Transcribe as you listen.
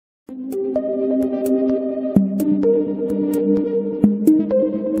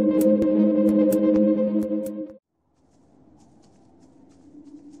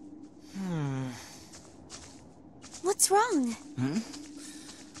What's wrong?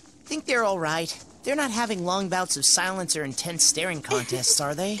 Think they're all right. They're not having long bouts of silence or intense staring contests,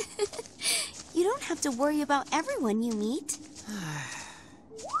 are they? You don't have to worry about everyone you meet.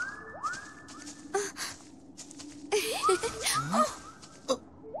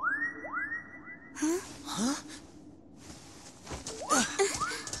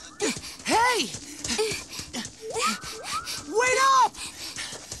 Hey! Wait up!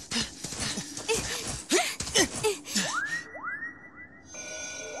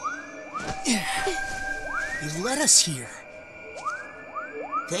 You led us here.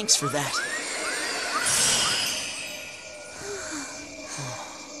 Thanks for that.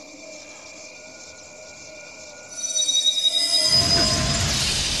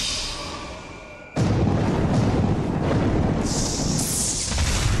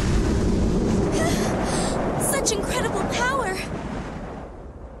 Such incredible power!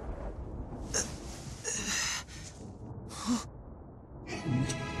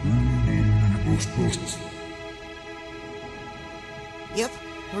 Yep,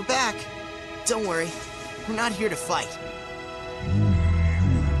 we're back. Don't worry, we're not here to fight.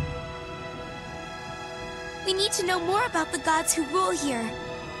 We need to know more about the gods who rule here.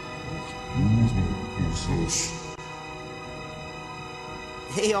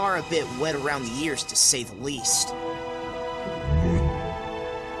 They are a bit wet around the ears, to say the least.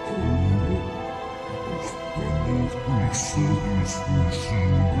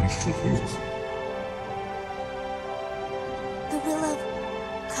 The will of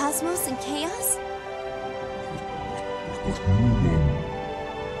cosmos and chaos?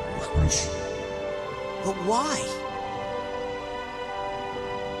 But why?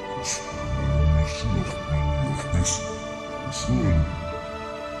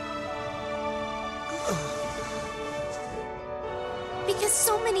 Because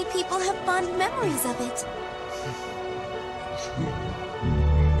so many people have fond memories of it.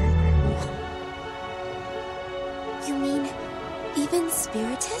 You mean, even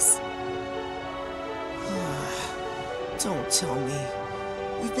Spiritus? Don't tell me.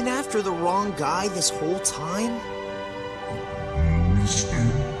 We've been after the wrong guy this whole time?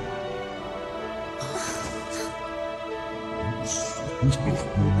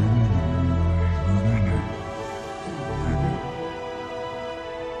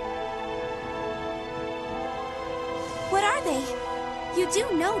 What are they? You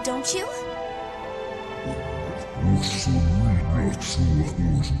do know, don't you?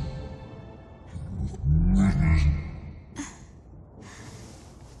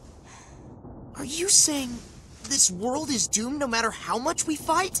 Are you saying this world is doomed no matter how much we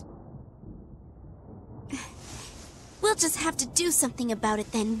fight? We'll just have to do something about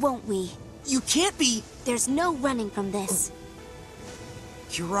it then, won't we? You can't be... There's no running from this.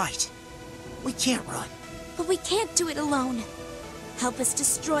 You're right. We can't run. But we can't do it alone. Help us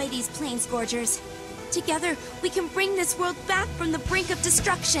destroy these Planescourgers. Together, we can bring this world back from the brink of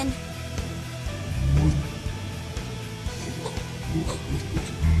destruction.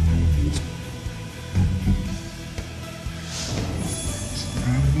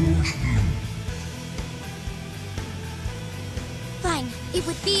 Fine, it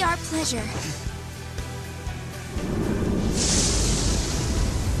would be our pleasure.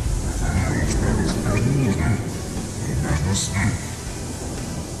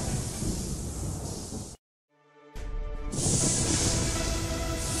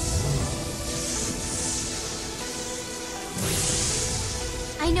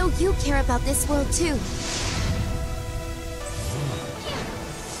 I know you care about this world too.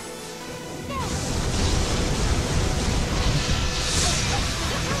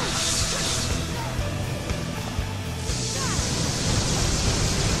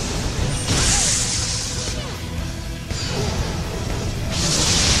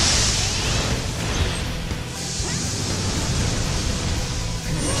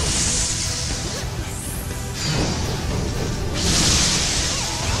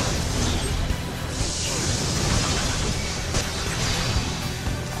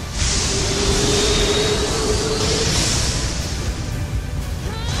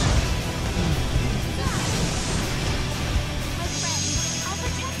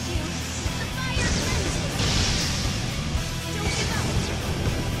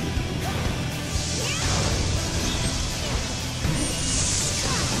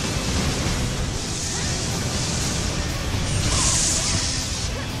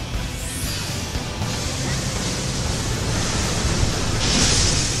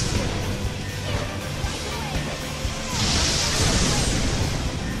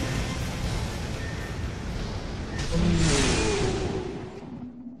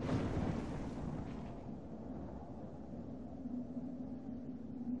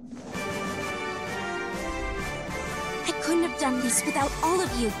 couldn't have done this without all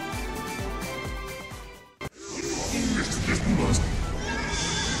of you.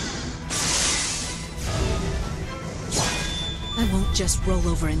 I won't just roll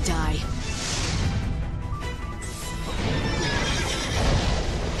over and die.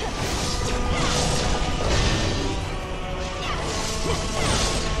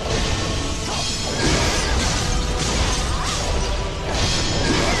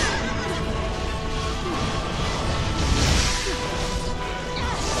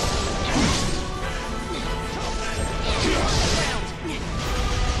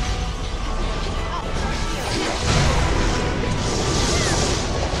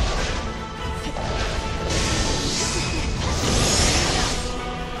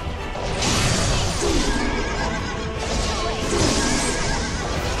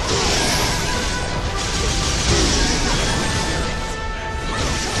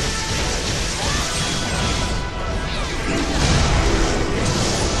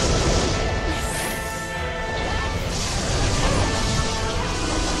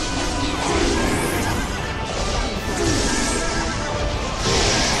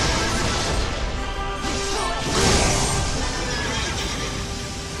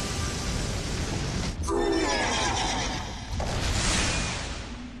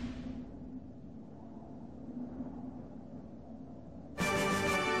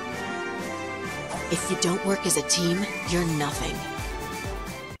 If you don't work as a team, you're nothing.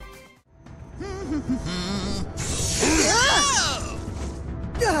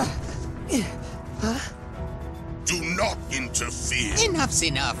 Do not interfere. Enough's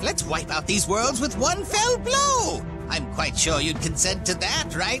enough. Let's wipe out these worlds with one fell blow. I'm quite sure you'd consent to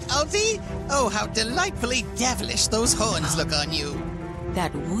that, right, Alti? Oh, how delightfully devilish those horns look on you.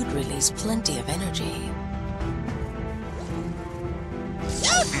 That would release plenty of energy.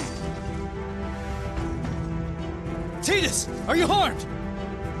 Tidus, are you harmed?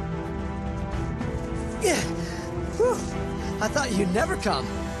 Yeah. Whew. I thought you'd never come.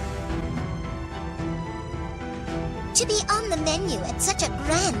 To be on the menu at such a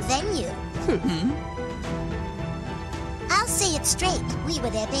grand venue. I'll say it straight, we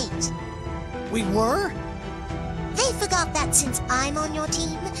were their bait. We were? They forgot that since I'm on your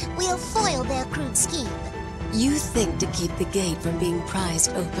team, we'll foil their crude scheme. You think to keep the gate from being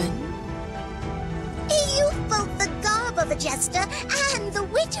prized open? You've both the garb of a jester and the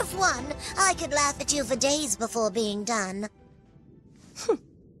wit of one. I could laugh at you for days before being done.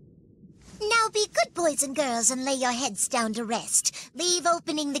 Now be good boys and girls and lay your heads down to rest. Leave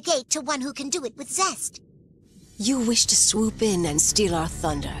opening the gate to one who can do it with zest. You wish to swoop in and steal our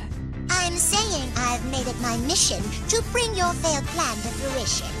thunder. I'm saying I've made it my mission to bring your failed plan to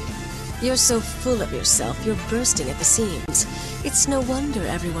fruition. You're so full of yourself, you're bursting at the seams. It's no wonder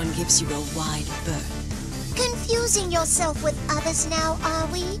everyone gives you a wide berth. Confusing yourself with others now, are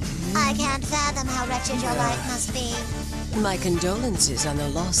we? I can't fathom how wretched your life must be. My condolences on the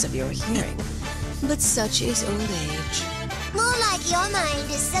loss of your hearing. But such is old age. More like your mind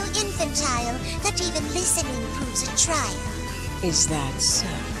is so infantile that even listening proves a trial. Is that so?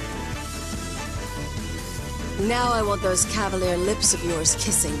 Now I want those cavalier lips of yours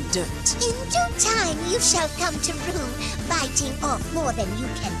kissing dirt. In due time you shall come to rue, biting off more than you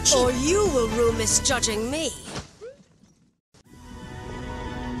can chew. Or you will rue misjudging me.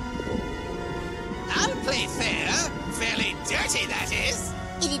 I'll play fair. Fairly dirty, that is.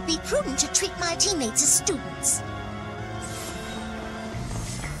 It'd be prudent to treat my teammates as students.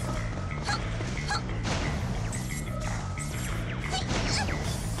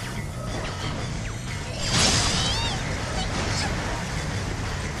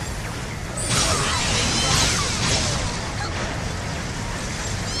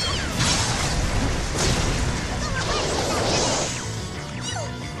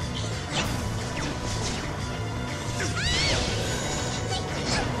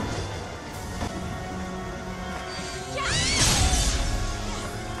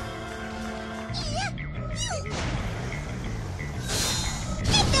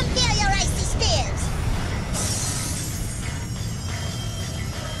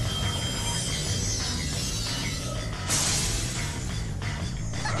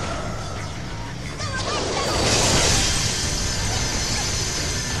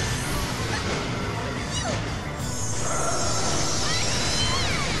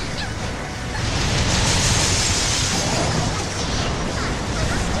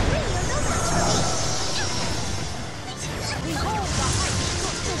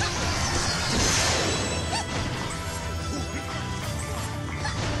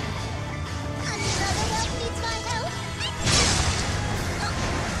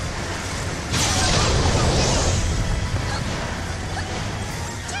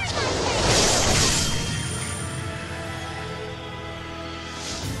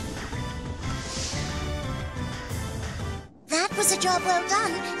 Job well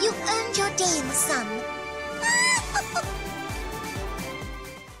done. You've earned your day in the sun.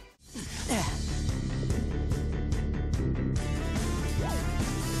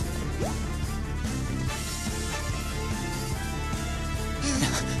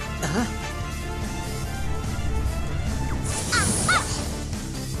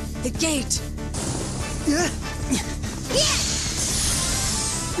 The gate!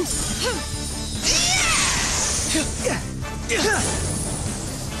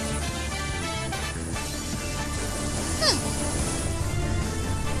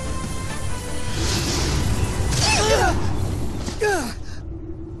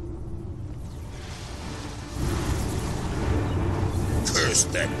 Curse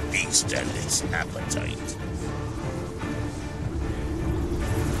that beast and its appetite.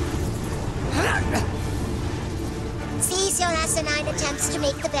 Cease your asinine attempts to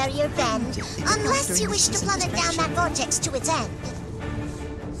make the barrier bend, unless you wish to plummet down that vortex to its end.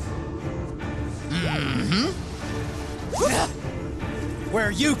 Where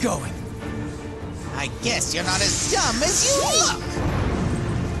are you going? I guess you're not as dumb as you look!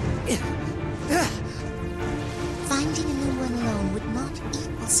 Finding a new one alone would not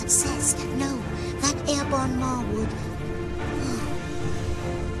equal success. No, that airborne maw would.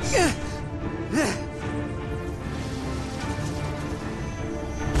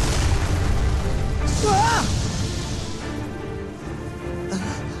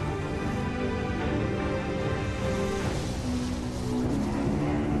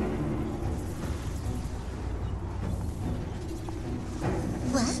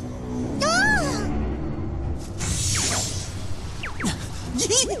 What? Ah!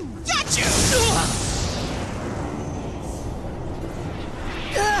 Got you!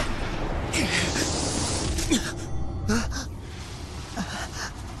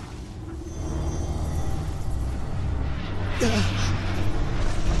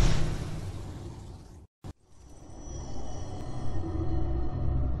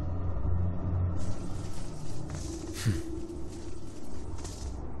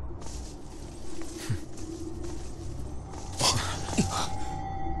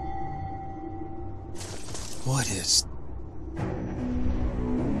 What is...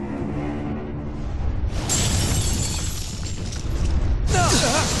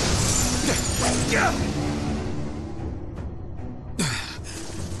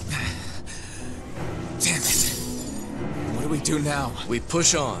 Damn it. What do we do now? We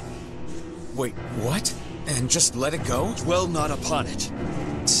push on. Wait, what? And just let it go? Dwell not upon it.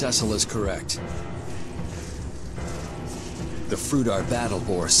 Cecil is correct. The fruit our battle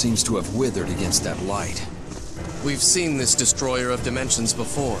bore seems to have withered against that light. We've seen this destroyer of dimensions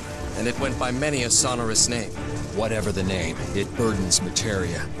before, and it went by many a sonorous name. Whatever the name, it burdens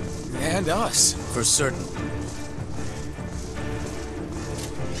materia. And us. For certain.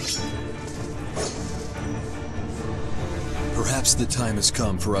 Perhaps the time has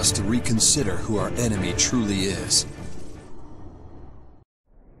come for us to reconsider who our enemy truly is.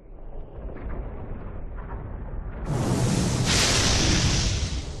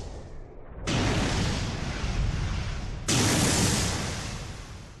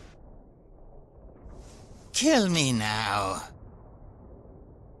 Kill me now.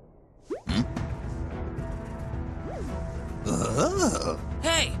 Oh.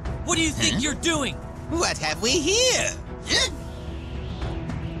 Hey, what do you think you're doing? What have we here?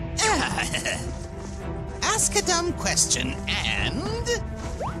 Ask a dumb question and...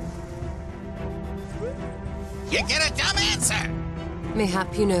 you get a dumb answer!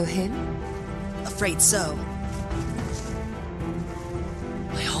 Mayhap you know him? Afraid so.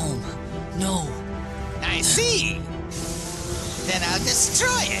 My home. No. I see. Then I'll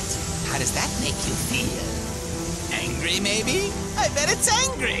destroy it. How does that make you feel? Angry, maybe? I bet it's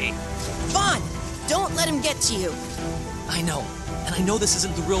angry. Vaughn! Don't let him get to you. I know. And I know this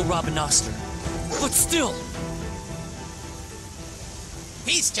isn't the real Robin Oster. But still!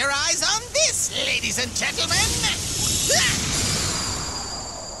 Feast your eyes on this, ladies and gentlemen!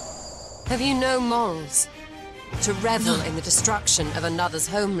 Have you no morals? To revel in the destruction of another's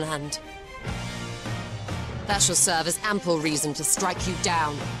homeland? That shall serve as ample reason to strike you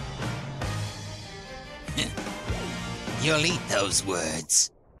down. You'll eat those words.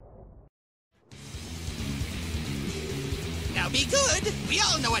 Now be good! We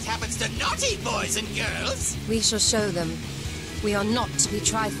all know what happens to naughty boys and girls! We shall show them. We are not to be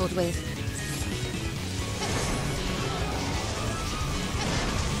trifled with.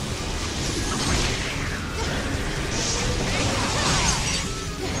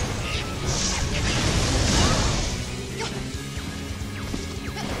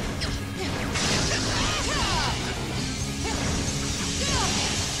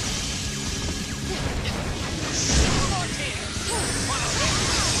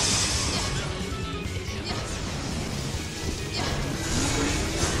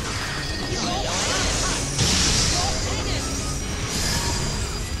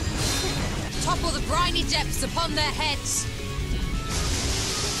 topple the briny depths upon their heads.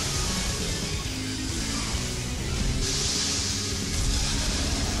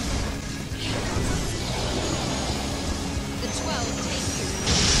 The 12 take you.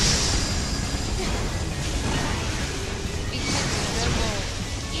 Be tempted no more.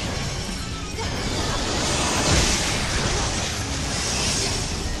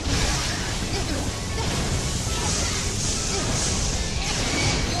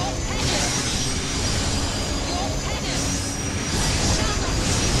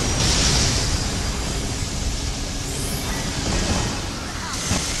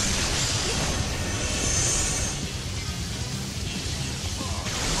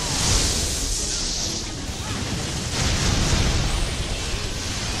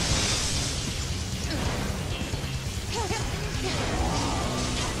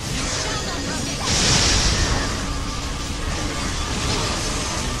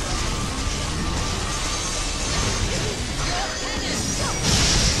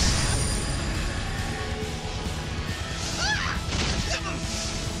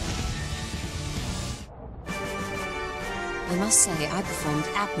 I must say, I performed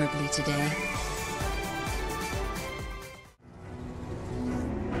admirably today.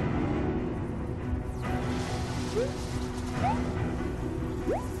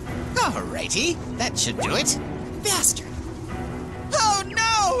 Alrighty, that should do it. Bastard! Oh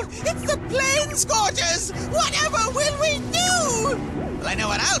no! It's the Planescorchers! Whatever will we do? Well, I know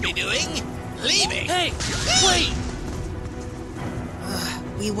what I'll be doing. Leaving. Hey! Wait!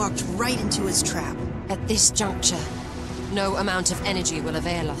 We walked right into his trap. At this juncture, no amount of energy will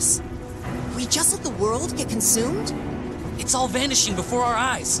avail us. We just let the world get consumed? It's all vanishing before our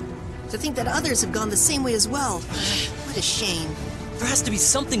eyes. To think that others have gone the same way as well. What a shame. There has to be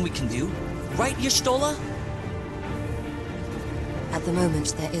something we can do. Right, Y'shtola? At the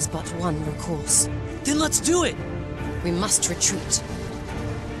moment, there is but one recourse. Then let's do it! We must retreat.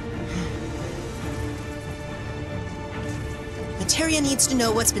 Materia needs to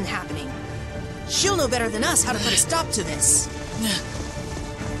know what's been happening. She'll know better than us how to put a stop to this.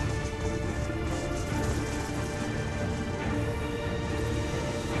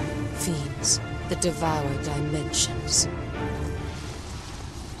 Fiends that devour dimensions.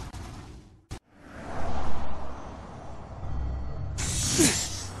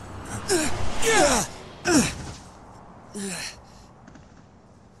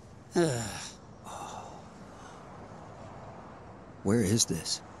 Where is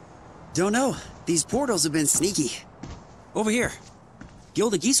this? Don't know. These portals have been sneaky. Over here.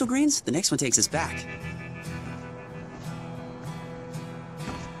 Guild of Giesel Greens, the next one takes us back.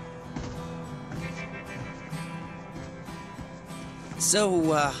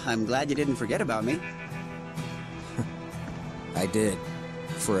 So, I'm glad you didn't forget about me. I did.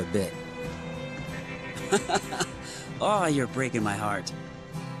 For a bit. Oh, you're breaking my heart.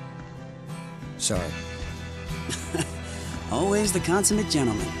 Sorry. Always the consummate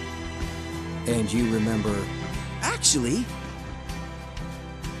gentleman. And you remember... Actually,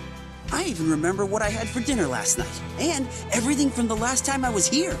 I even remember what I had for dinner last night. And everything from the last time I was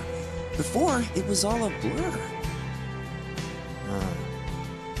here. Before, it was all a blur.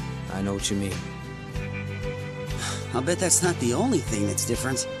 I know what you mean. I'll bet that's not the only thing that's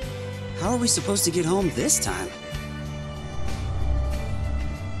different. How are we supposed to get home this time?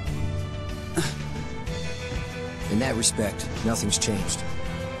 In that respect, nothing's changed.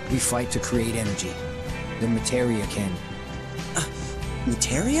 We fight to create energy. Then Materia can...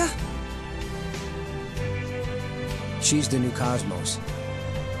 Materia? She's the new cosmos.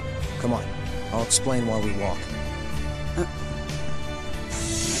 Come on, I'll explain while we walk.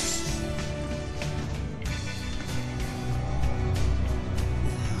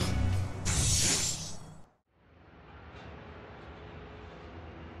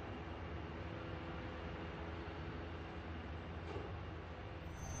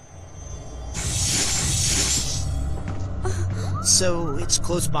 So, it's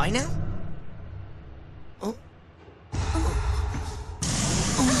close by now? Oh.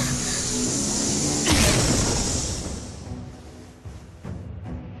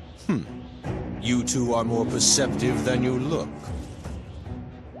 You two are more perceptive than you look.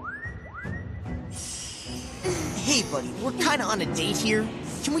 Hey, buddy, we're kinda on a date here.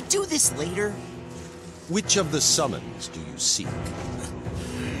 Can we do this later? Which of the summons do you seek?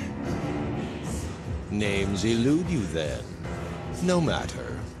 Names elude you then. No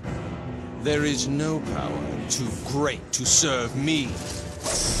matter. There is no power too great to serve me.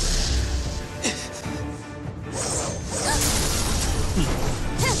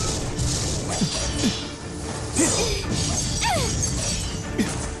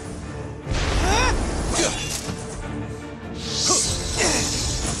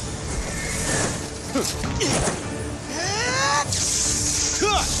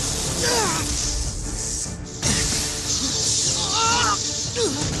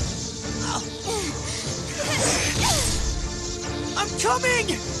 coming!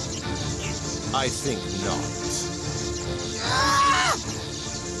 I think not.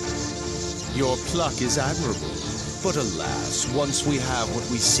 Your pluck is admirable, but alas, once we have what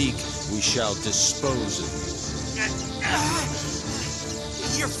we seek, we shall dispose of it.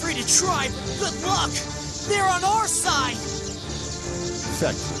 You're free to try, but good luck! They're on our side!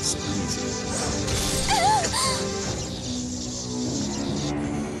 Feckless bleating.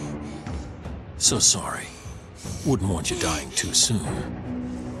 So sorry. Wouldn't want you dying too soon.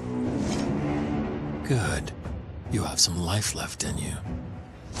 Good. You have some life left in you.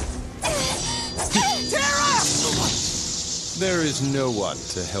 There is no one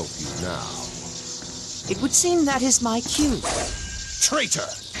to help you now. It would seem that is my cue. Traitor!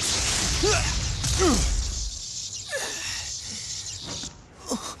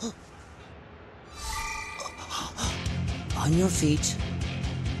 On your feet.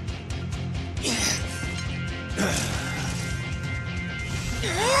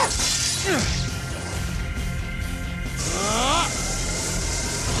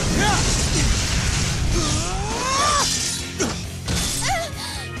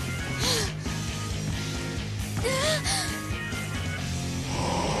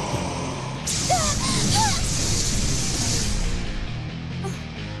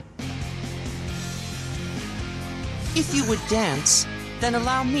 If you would dance, then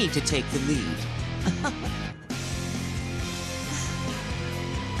allow me to take the lead.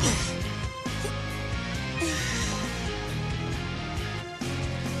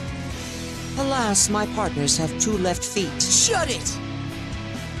 Alas, my partners have two left feet. Shut it!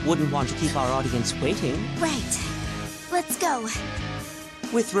 Wouldn't want to keep our audience waiting. Right. Let's go.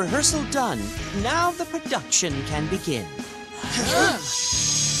 With rehearsal done, now the production can begin.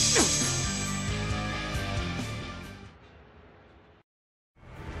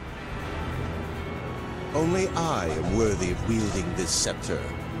 Only I am worthy of wielding this scepter.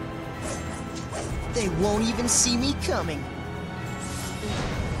 They won't even see me coming.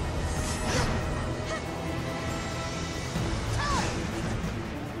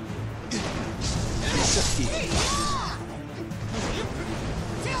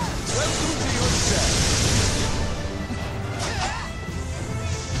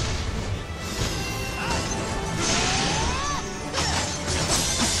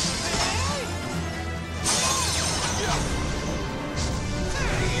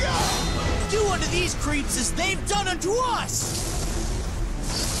 Do unto these creeps as they've done unto us!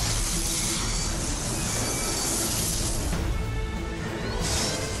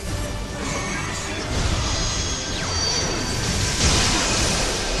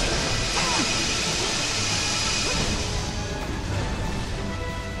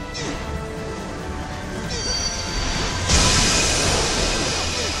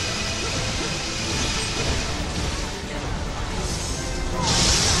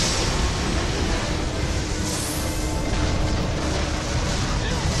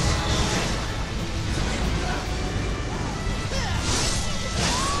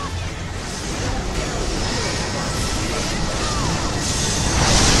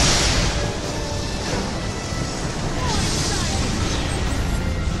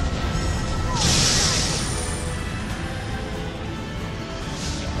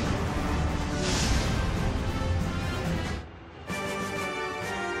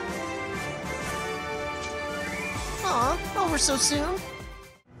 Aw, over so soon?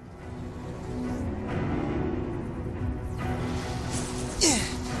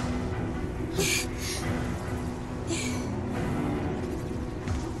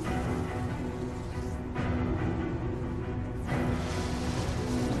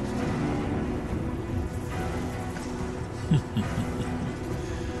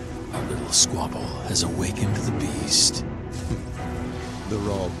 Our little squabble has awakened the beast. The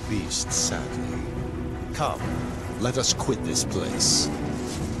raw beast, sadly. Come, let us quit this place.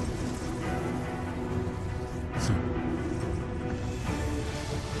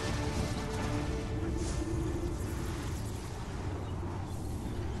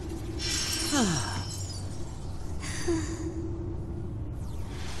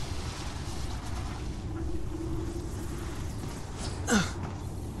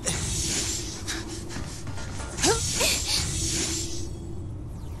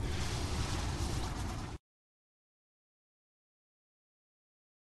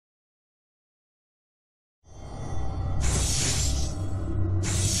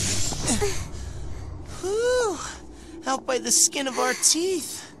 Whew! Out by the skin of our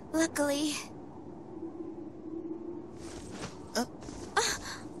teeth. Luckily.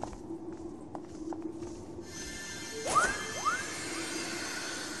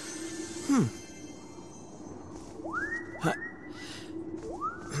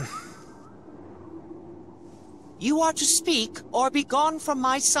 You are to speak or be gone from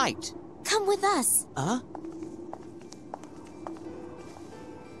my sight. Come with us. Huh?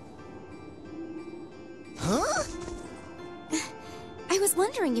 Huh? I was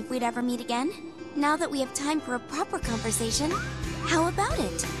wondering if we'd ever meet again. Now that we have time for a proper conversation, how about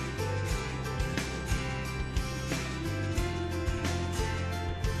it?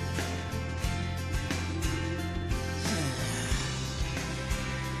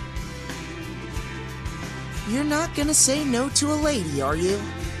 You're not gonna say no to a lady, are you?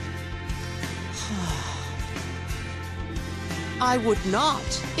 I would not,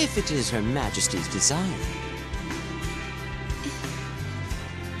 if it is Her Majesty's desire.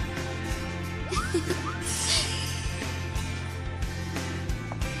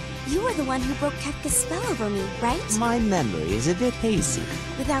 You were the one who broke Kefka's spell over me, right? My memory is a bit hazy.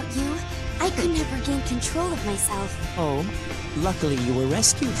 Without you, I couldn't have regained control of myself. Oh, luckily you were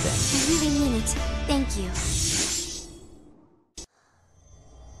rescued then. I really mean it. Thank you.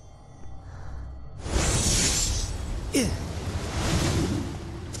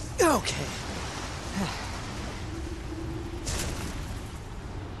 Okay.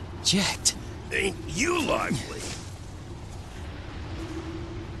 Jacked. Ain't you lively?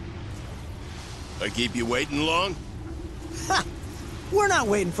 I keep you waiting long? Ha! We're not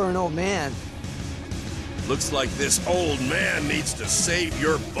waiting for an old man. Looks like this old man needs to save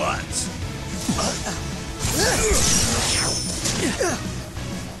your butts.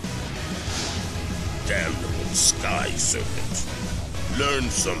 Damnable sky serpent. Learn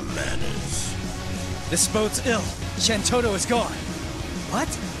some manners. This boat's ill. Shantoto is gone. What?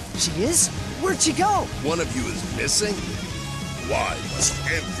 She is? Where'd she go? One of you is missing? Why must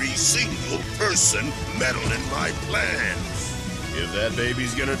every single person meddle in my plans? If that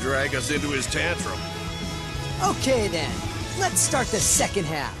baby's gonna drag us into his tantrum. Okay then. Let's start the second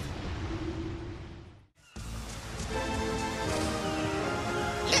half.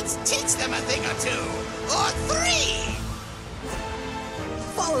 Let's teach them a thing or two. Or three!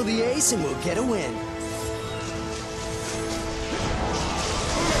 Follow the ace and we'll get a win.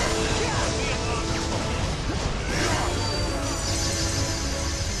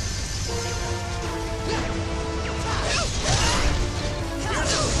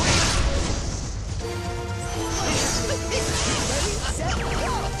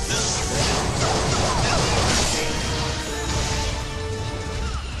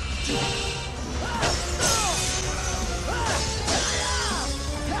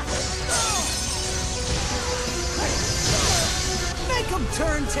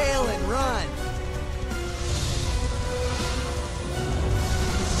 Turn tail and run.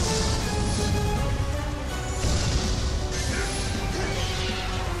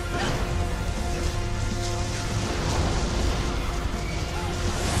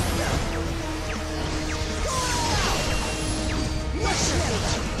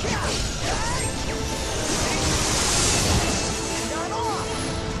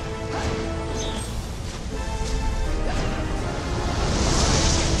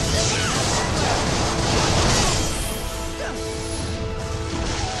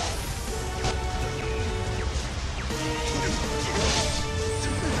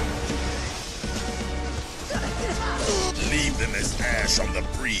 Leave them as ash on the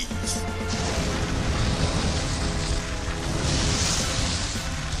breeze.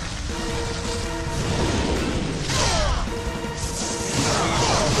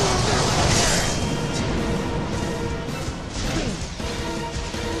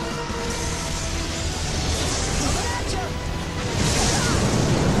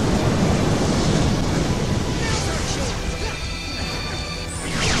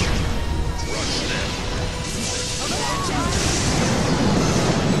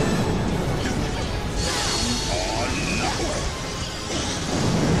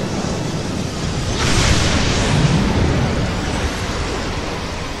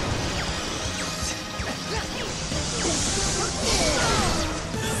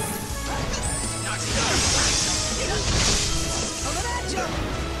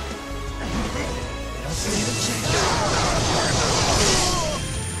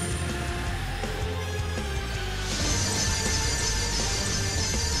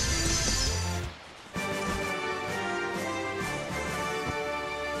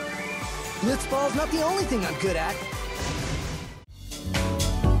 Blitzball's not the only thing I'm good at.